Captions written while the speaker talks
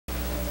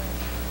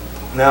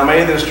Now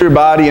may this true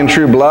body and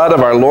true blood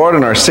of our Lord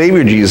and our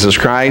Savior Jesus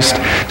Christ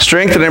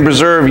strengthen and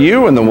preserve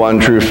you in the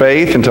one true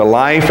faith until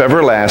life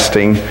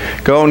everlasting.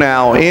 Go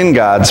now in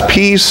God's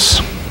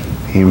peace.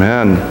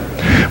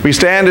 Amen. We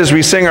stand as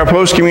we sing our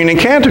post-communion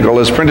canticle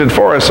as printed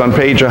for us on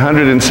page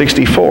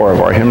 164 of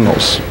our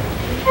hymnals.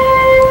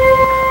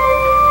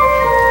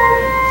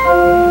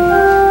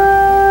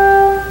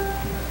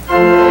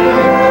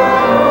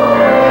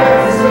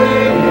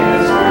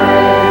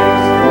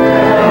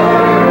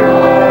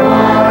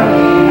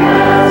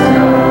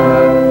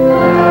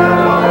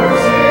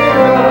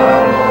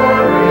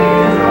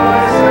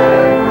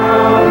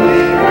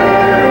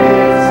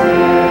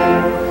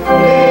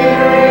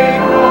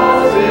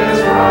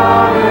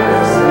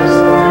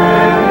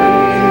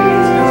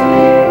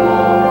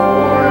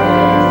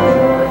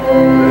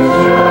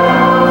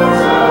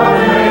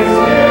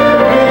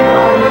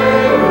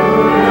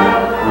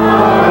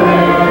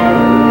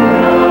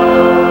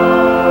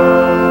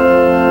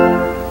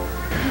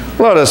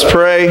 Let us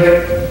pray.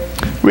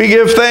 We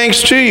give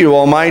thanks to you,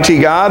 Almighty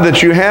God,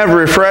 that you have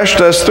refreshed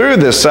us through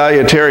this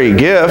salutary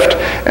gift,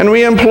 and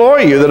we implore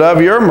you that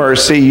of your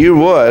mercy you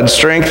would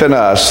strengthen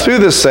us through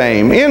the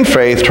same in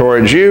faith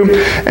towards you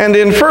and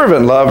in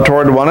fervent love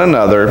toward one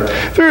another,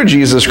 through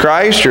Jesus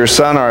Christ, your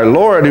Son, our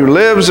Lord, who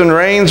lives and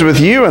reigns with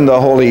you in the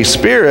Holy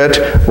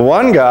Spirit,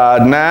 one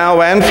God,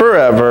 now and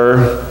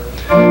forever.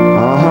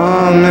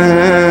 Amen.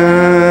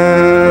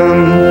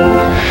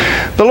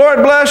 The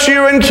Lord bless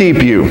you and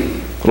keep you.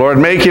 The Lord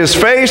make his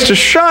face to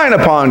shine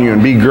upon you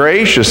and be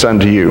gracious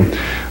unto you.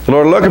 The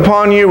Lord look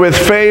upon you with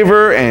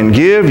favor and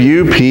give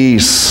you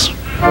peace.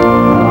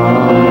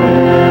 Amen.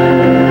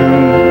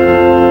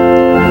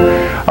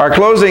 Our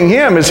closing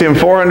hymn is hymn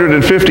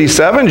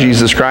 457,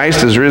 Jesus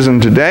Christ is risen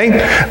today.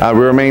 We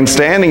remain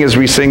standing as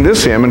we sing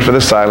this hymn and for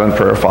the silent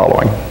prayer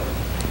following.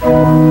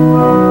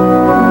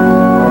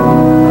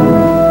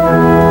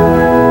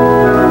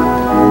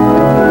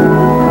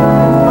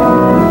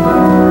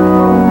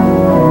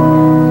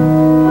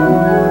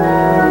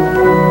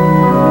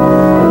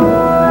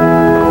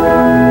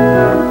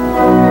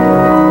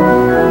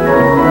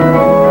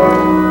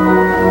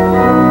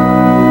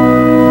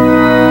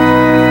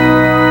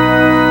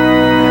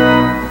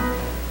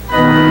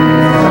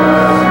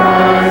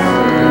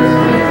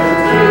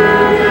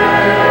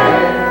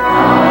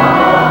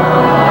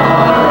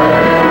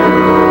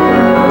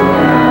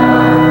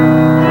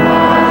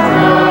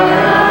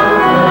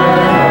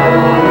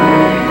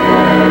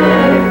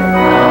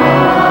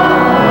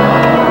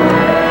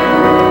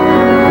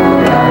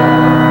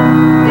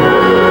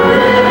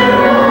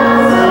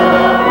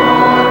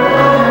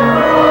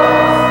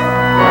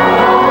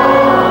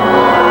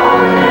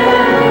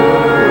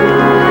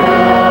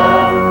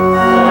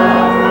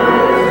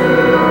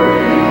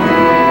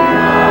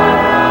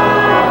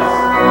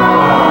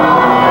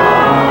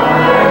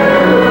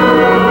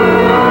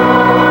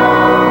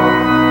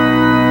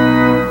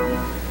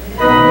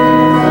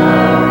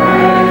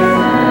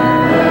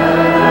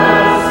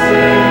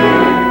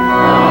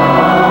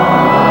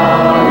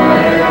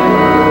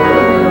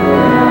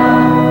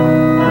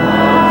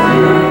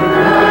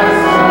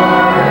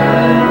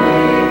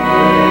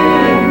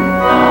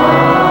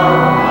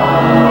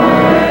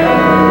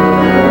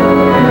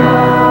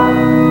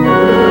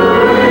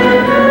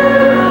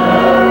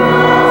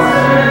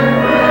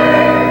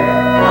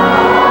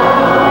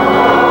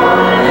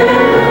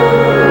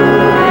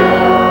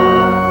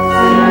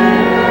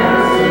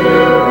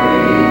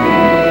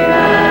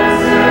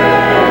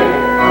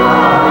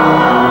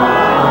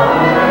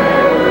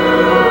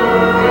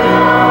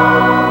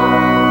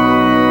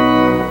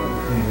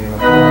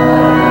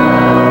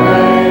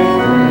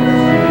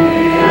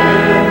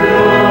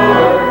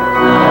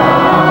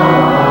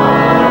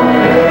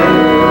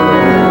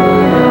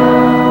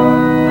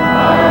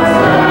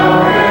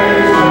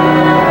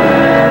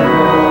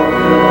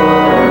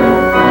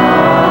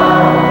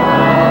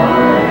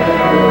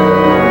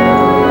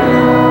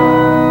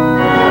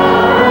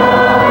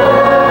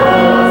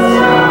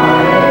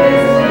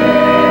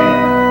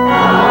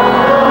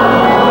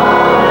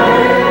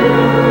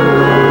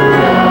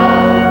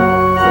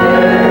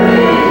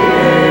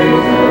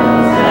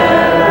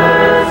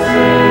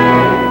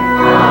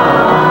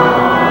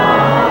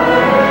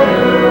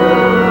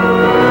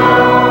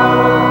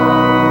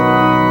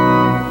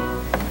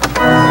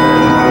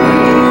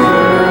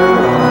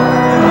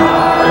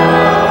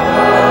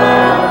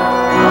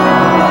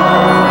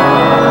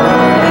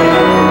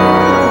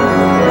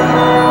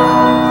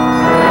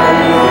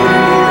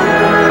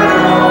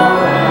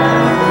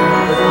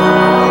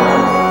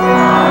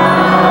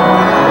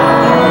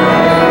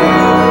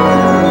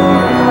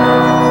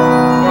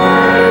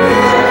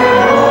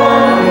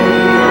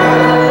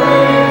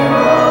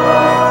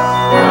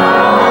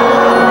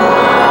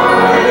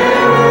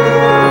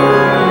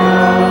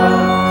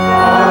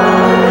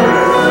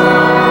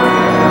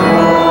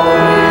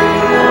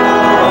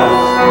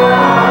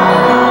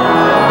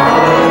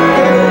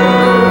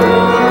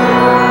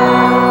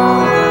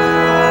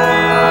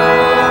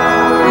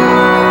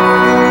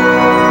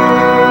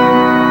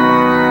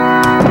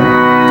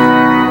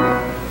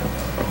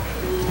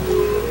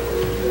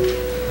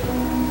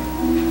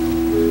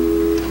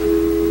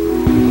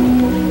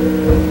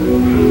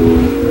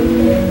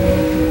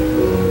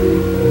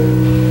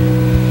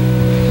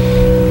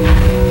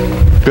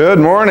 Good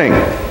morning.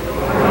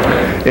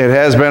 It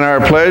has been our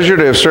pleasure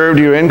to have served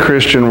you in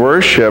Christian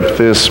worship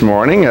this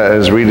morning.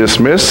 As we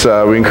dismiss,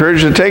 we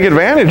encourage you to take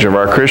advantage of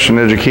our Christian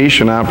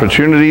education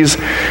opportunities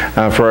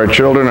for our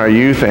children, our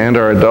youth, and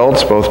our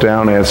adults, both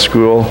down at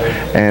school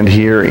and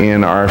here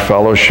in our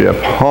fellowship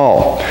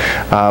hall.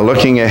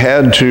 Looking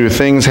ahead to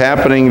things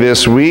happening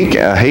this week,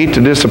 I hate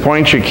to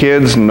disappoint you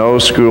kids, no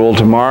school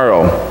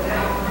tomorrow.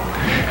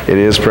 It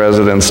is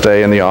President's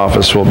Day and the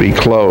office will be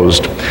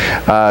closed.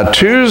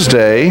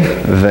 Tuesday,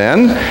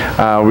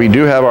 then, we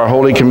do have our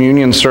Holy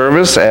Communion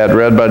service at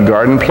Redbud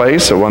Garden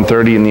Place at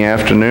 1:30 in the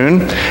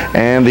afternoon,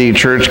 and the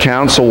Church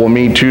Council will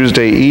meet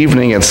Tuesday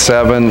evening at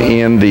 7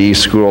 in the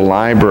school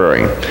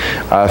library.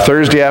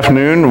 Thursday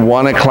afternoon,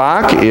 1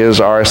 o'clock,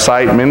 is our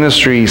Site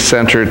Ministry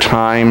Center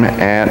time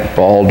at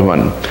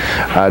Baldwin.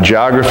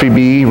 Geography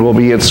B will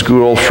be at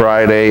school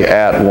Friday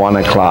at 1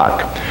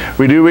 o'clock.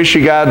 We do wish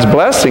you God's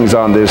blessings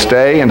on this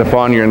day and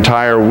upon your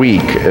entire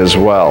week as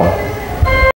well.